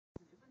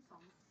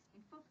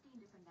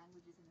different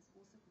languages and has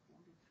also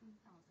performed in 3,000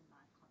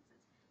 live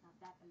concerts. Now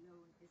that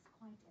alone is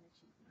quite an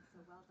achievement. So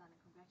well done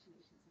and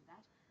congratulations on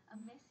that. A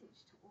message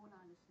to all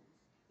our listeners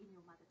in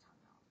your mother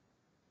tongue now.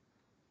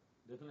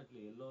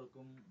 Definitely,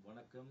 எல்லோருக்கும்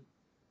வணக்கம்.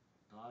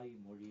 தாய்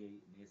மொழியை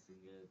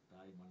நேசிங்க,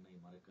 தாய் மண்ணை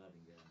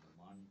மறக்காதீங்க.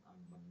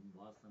 அந்த மண்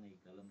வாசனை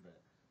கலந்த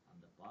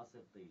அந்த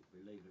பாசத்தை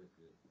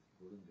பிள்ளைகளுக்கு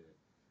கொடுங்க.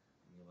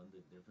 நீங்க வந்து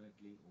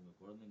டெஃபினெட்லி உங்க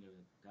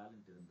குழந்தைங்களுக்கு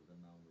டேலண்ட்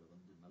இருந்ததுன்னா அவங்கள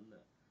வந்து நல்ல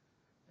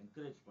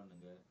என்கரேஜ்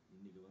பண்ணுங்க.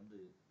 இன்னைக்கு வந்து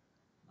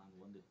நாங்க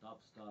வந்து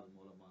டாப் ஸ்டார்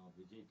மூலமா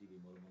விஜய் டிவி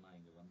மூலமா நான்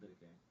இங்க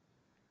வந்திருக்கேன்.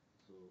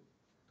 ஸோ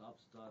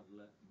டாப்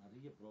ஸ்டார்ல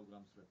நிறைய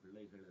ப்ரோக்ராம்ஸ்ல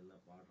பிள்ளைகள்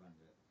எல்லாம்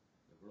பாடுறாங்க,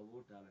 எவ்வளவோ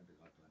டேலண்ட்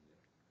காட்டுறாங்க.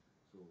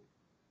 So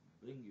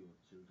bring your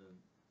children,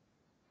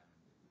 and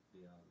if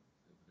they are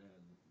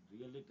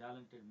really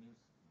talented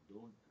means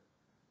don't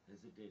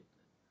hesitate.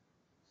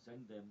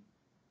 Send them.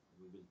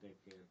 We will take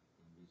care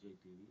in Vijay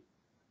TV,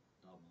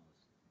 top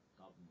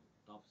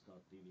star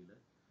TV.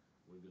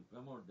 We will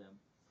promote them.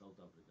 South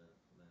Africa,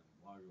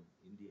 வாழும்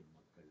Indian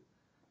மக்கள்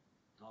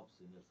top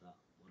singers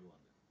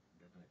வருவாங்க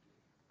definitely.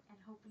 And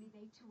hopefully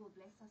they too will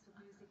bless us with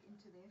music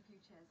into their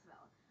future as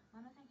well.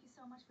 Mano, thank you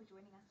so much for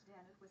joining us today.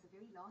 I know it was a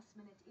very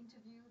last-minute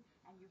interview,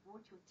 and you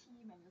brought your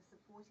team and your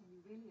support, and we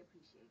really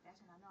appreciate that.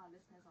 And I know our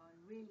listeners are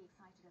really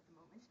excited at the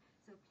moment.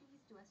 So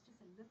please do us just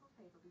a little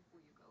favor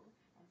before you go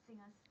and sing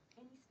us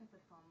any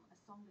snippet from a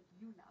song that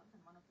you love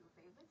and one of your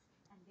favorites,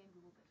 and then we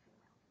will bid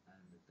farewell.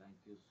 And thank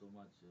you so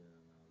much,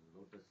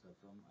 Lotus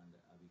FM and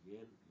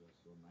Abigail. You are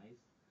so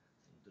nice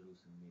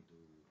introducing me to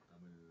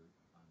Tamil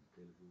and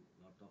Telugu,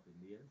 lot of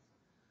Indians.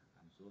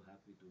 I'm so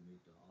happy to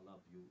meet all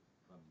of you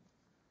from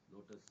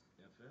Lotus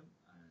FM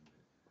and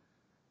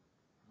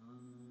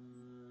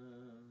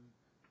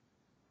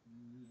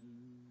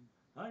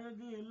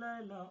அழகு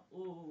இல்லைலா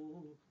ஓ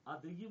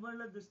அது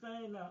இவளது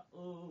ஸ்டைலா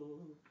ஓ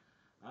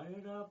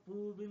அழகா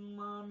பூவின்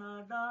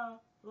மாநாடா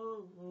ஓ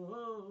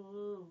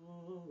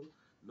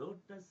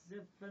lotus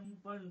FM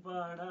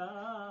பண்பாடா.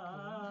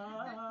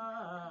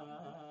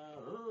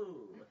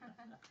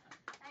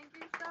 Thank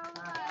you so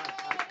much.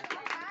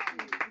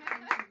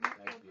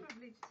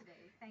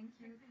 Today. Thank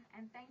you,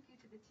 and thank you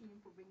to the team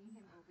for bringing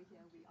him over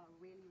here. We are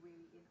really,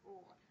 really in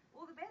awe.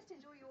 All the best.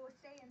 Enjoy your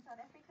stay in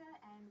South Africa,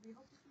 and we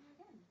hope to see you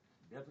again.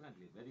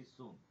 Definitely, very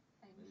soon.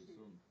 Very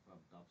soon from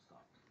Top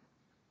Star.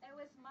 That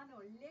was Mano,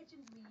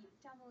 legendary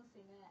Tamil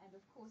singer, and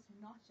of course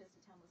not just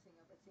a Tamil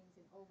singer, but sings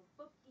in over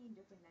 15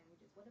 different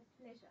languages. What a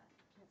pleasure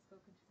to have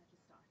spoken to such a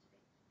star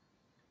today.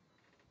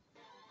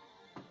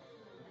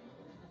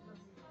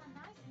 Oh,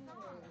 nice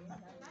song.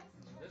 Nice.